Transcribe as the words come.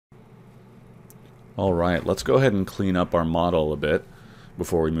Alright, let's go ahead and clean up our model a bit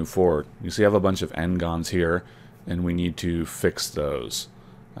before we move forward. You see I have a bunch of ngons here, and we need to fix those.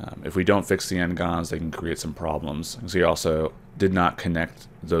 If we don't fix the ngons, they can create some problems. You see I also did not connect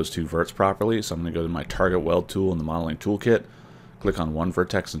those two verts properly, so I'm going to go to my target weld tool in the modeling toolkit, click on one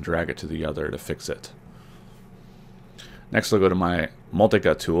vertex and drag it to the other to fix it. Next I'll go to my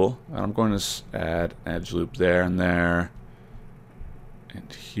multi-cut tool, and I'm going to add an edge loop there, and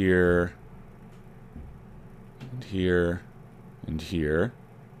here, and here, and here.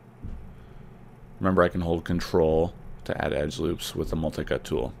 Remember, I can hold control to add edge loops with the multi-cut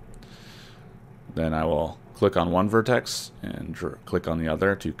tool. Then I will click on one vertex and click on the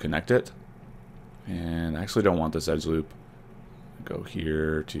other to connect it. And I actually don't want this edge loop. Go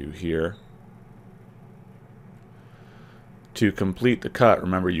here to here. To complete the cut,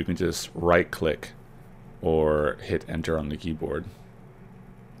 remember you can just right click or hit enter on the keyboard.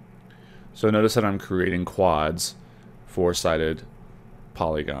 So notice that I'm creating quads, four-sided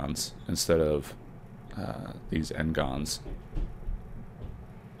polygons instead of these ngons.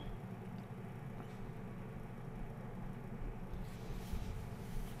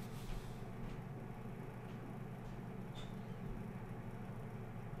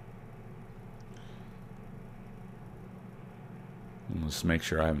 Let's make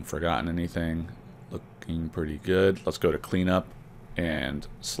sure I haven't forgotten anything. Looking pretty good. Let's go to cleanup and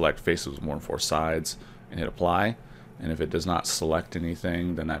select faces with more than four sides and hit apply. And if it does not select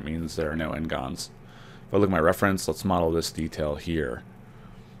anything, then that means there are no ngons. If I look at my reference, let's model this detail here.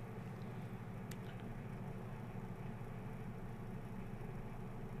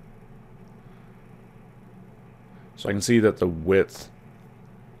 So I can see that the width,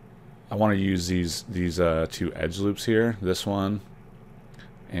 I want to use these two edge loops here, this one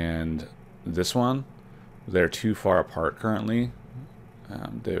and this one. They're too far apart currently.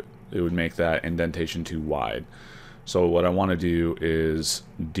 It would make that indentation too wide. So what I want to do is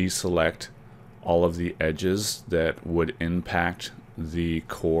deselect all of the edges that would impact the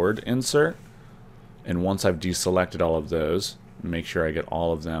chord insert. And once I've deselected all of those, make sure I get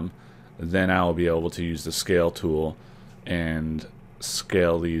all of them, then I'll be able to use the scale tool and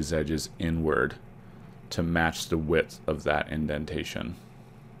scale these edges inward to match the width of that indentation.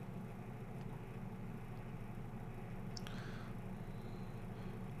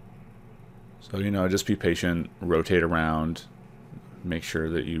 So, just be patient, rotate around, make sure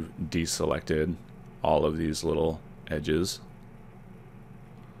that you've deselected all of these little edges.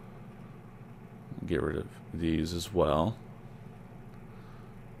 Get rid of these as well.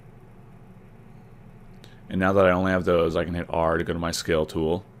 And now that I only have those, I can hit R to go to my scale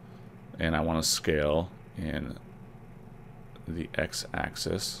tool, and I want to scale in the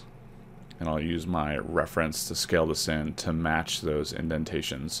x-axis, and I'll use my reference to scale this in to match those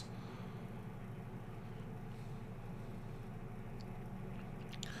indentations.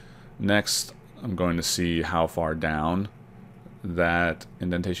 Next, I'm going to see how far down that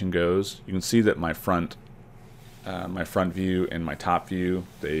indentation goes. You can see that my front view and my top view,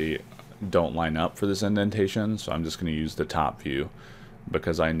 they don't line up for this indentation, so I'm just going to use the top view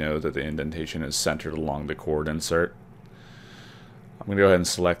because I know that the indentation is centered along the chord insert. I'm going to go ahead and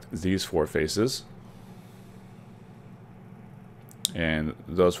select these four faces, and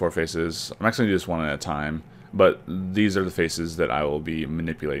those four faces, I'm actually going to do this one at a time, but these are the faces that I will be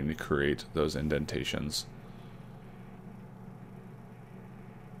manipulating to create those indentations.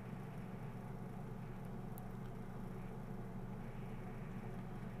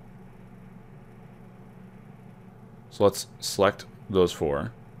 So let's select those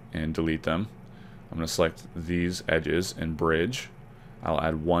four and delete them. I'm going to select these edges and bridge. I'll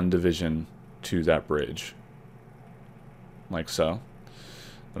add one division to that bridge, like so.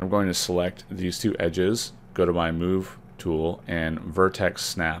 Then I'm going to select these two edges, go to my move tool, and vertex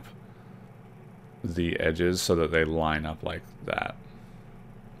snap the edges so that they line up like that.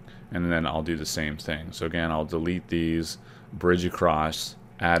 And then I'll do the same thing. So again, I'll delete these, bridge across,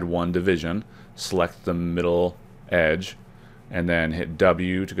 add one division, select the middle edge, and then hit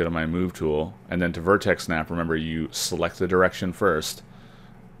W to go to my move tool, and then to vertex snap, remember you select the direction first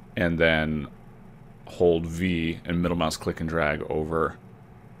and then hold V and middle mouse click and drag over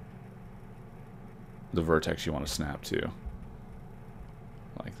the vertex you want to snap to,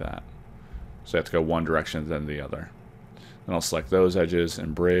 like that. So you have to go one direction then the other. Then I'll select those edges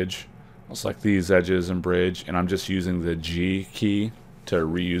and bridge. I'll select these edges and bridge, and I'm just using the G key to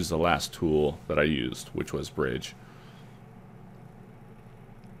reuse the last tool that I used, which was bridge.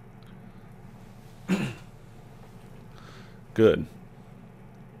 Good.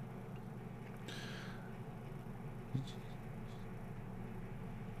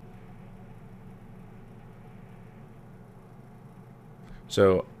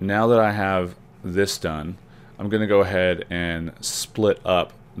 So now that I have this done, I'm going to go ahead and split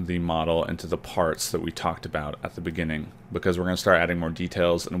up the model into the parts that we talked about at the beginning, because we're going to start adding more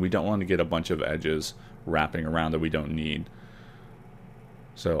details and we don't want to get a bunch of edges wrapping around that we don't need.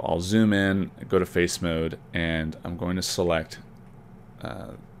 So I'll zoom in, go to face mode, and I'm going to select,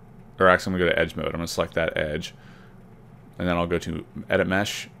 or actually I'm going to go to edge mode. I'm going to select that edge, and then I'll go to edit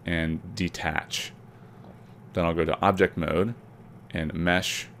mesh and detach. Then I'll go to object mode and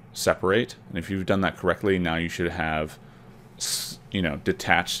mesh separate. And if you've done that correctly, now you should have, you know,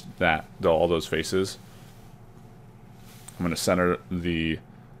 detached all those faces. I'm going to center the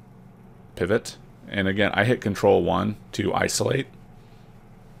pivot, and again I hit Control 1 to isolate.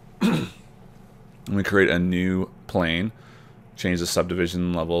 I'm going to create a new plane, change the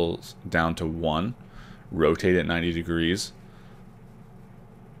subdivision levels down to 1, rotate it 90 degrees.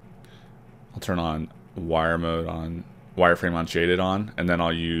 I'll turn on wire mode on, wireframe on shaded on, and then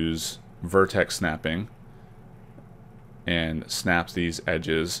I'll use vertex snapping and snap these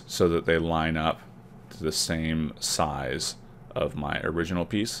edges so that they line up to the same size of my original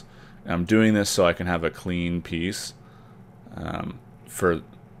piece. And I'm doing this so I can have a clean piece for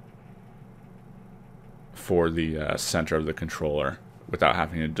the center of the controller without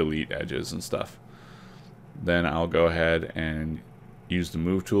having to delete edges and stuff. Then I'll go ahead and use the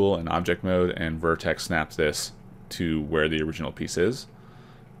move tool in object mode and vertex snap this to where the original piece is,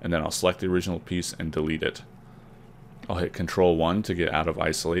 and then I'll select the original piece and delete it. I'll hit Control 1 to get out of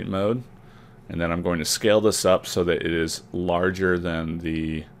isolate mode, and then I'm going to scale this up so that it is larger than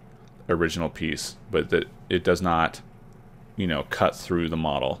the original piece, but that it does not, you know, cut through the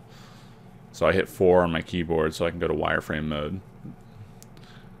model. So I hit 4 on my keyboard so I can go to wireframe mode.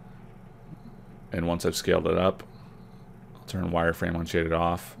 And once I've scaled it up, I'll turn wireframe on shaded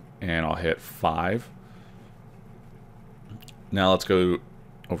off, and I'll hit 5. Now let's go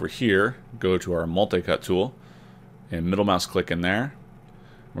over here, go to our multi-cut tool, and middle mouse click in there.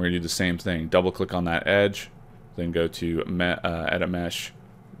 We're going to do the same thing. Double click on that edge, then go to edit mesh,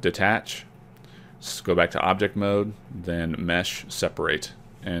 detach. Just go back to object mode, then mesh separate.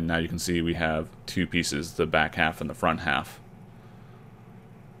 And now you can see we have two pieces, the back half and the front half.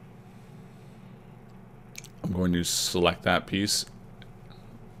 I'm going to select that piece,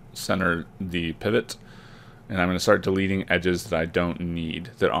 center the pivot, and I'm going to start deleting edges that I don't need,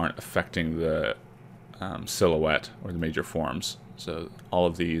 that aren't affecting the silhouette or the major forms. So all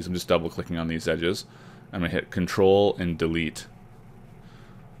of these, I'm just double clicking on these edges. I'm going to hit Control and delete.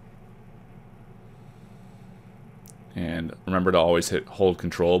 And remember to always hold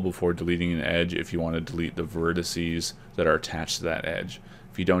Control before deleting an edge if you want to delete the vertices that are attached to that edge.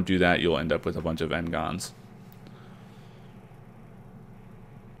 If you don't do that, you'll end up with a bunch of ngons.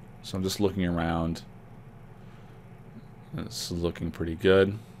 So I'm just looking around. It's looking pretty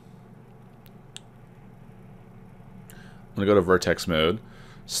good. I'm going to go to vertex mode,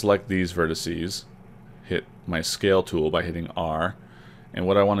 select these vertices, hit my scale tool by hitting R, and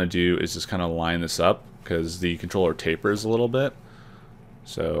what I want to do is just kind of line this up because the controller tapers a little bit.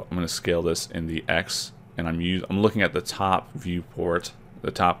 So I'm going to scale this in the X, and I'm looking at the top viewport,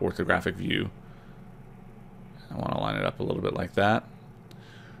 the top orthographic view. I want to line it up a little bit like that.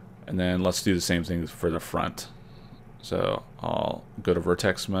 And then let's do the same thing for the front. So I'll go to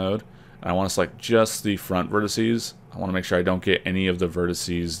vertex mode, and I want to select just the front vertices. I want to make sure I don't get any of the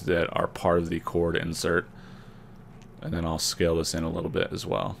vertices that are part of the chord insert. And then I'll scale this in a little bit as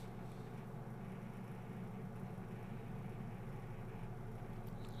well.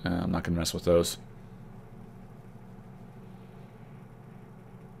 I'm not going to mess with those.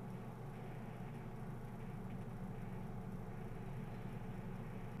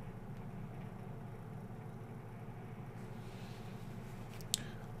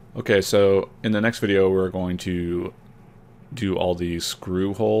 Okay, so in the next video we're going to do all these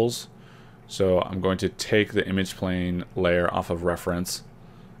screw holes. So I'm going to take the image plane layer off of reference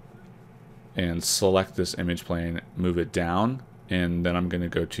and select this image plane, move it down, and then I'm going to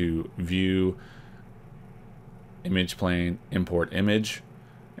go to view, image plane, import image,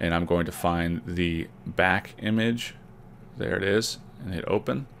 and I'm going to find the back image. There it is, and hit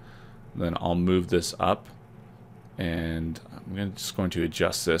open. Then I'll move this up, and I'm just going to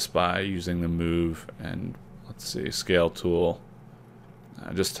adjust this by using the move and, let's see, scale tool,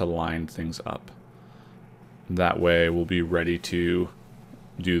 just to line things up. That way we'll be ready to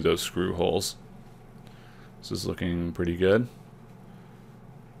do those screw holes. This is looking pretty good.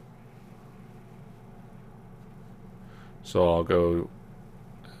 So I'll go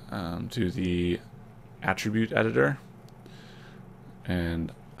to the attribute editor,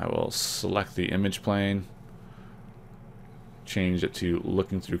 and I will select the image plane, change it to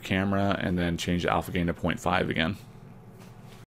looking through camera, and then change the alpha gain to 0.5 again.